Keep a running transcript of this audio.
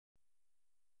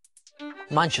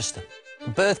Manchester,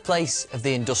 birthplace of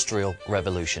the Industrial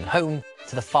Revolution, home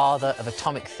to the father of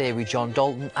atomic theory John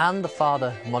Dalton and the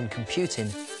father of modern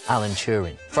computing Alan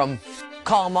Turing. From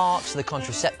Karl Marx to the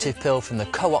contraceptive pill, from the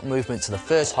co-op movement to the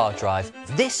first hard drive,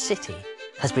 this city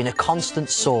has been a constant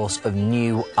source of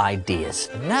new ideas.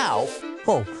 And now,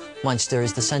 well, Manchester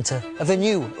is the centre of a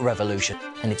new revolution,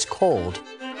 and it's called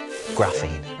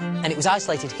graphene. And it was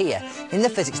isolated here in the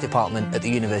physics department at the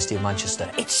University of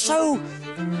Manchester. It's so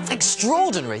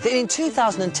extraordinary that in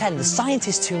 2010 the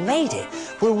scientists who made it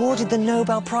were awarded the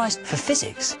Nobel Prize for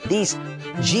physics. These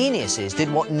geniuses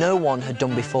did what no one had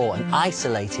done before and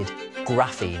isolated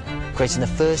graphene, creating the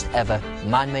first ever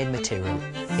man-made material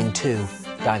in 2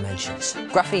 dimensions.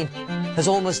 Graphene has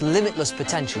almost limitless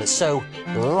potential. It's so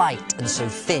light and so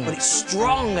thin, but it's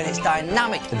strong and it's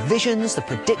dynamic. The visions, the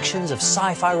predictions of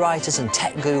sci-fi writers and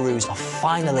tech gurus are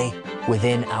finally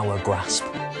within our grasp.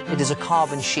 It is a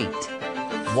carbon sheet,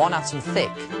 1 atom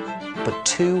thick, but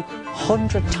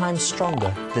 200 times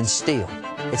stronger than steel.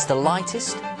 It's the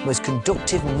lightest, most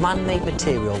conductive man-made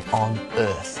material on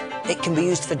Earth. It can be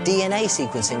used for DNA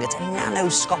sequencing at a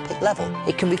nanoscopic level.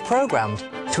 It can be programmed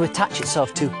to attach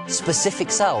itself to specific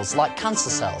cells, like cancer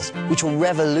cells, which will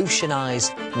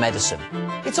revolutionise medicine.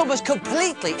 It's almost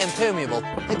completely impermeable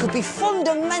and could be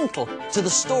fundamental to the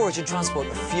storage and transport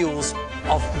of fuels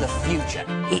of the future.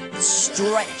 It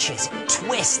stretches, it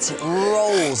twists, it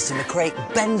rolls to create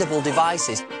bendable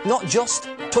devices, not just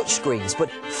touchscreens, but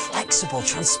flexible,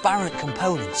 transparent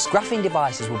components. Graphene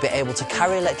devices will be able to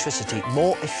carry electricity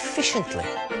more efficiently.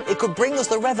 It could bring us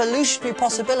the revolutionary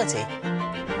possibility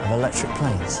of electric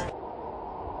planes.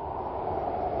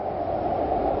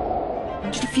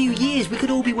 In just a few years, we could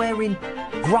all be wearing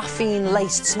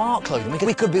graphene-laced smart clothing.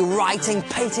 We could be writing,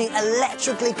 painting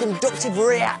electrically conductive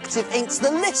reactive inks.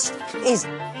 The list is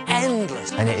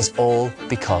endless. And it is all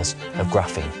because of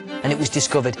graphene. And it was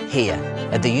discovered here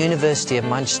at the University of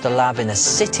Manchester lab in a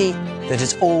city that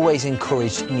has always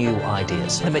encouraged new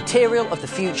ideas. The material of the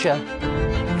future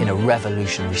in a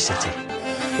revolutionary city.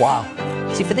 Wow.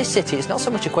 See, for this city, it's not so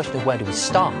much a question of where do we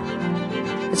start.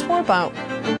 It's more about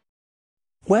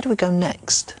where do we go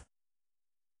next?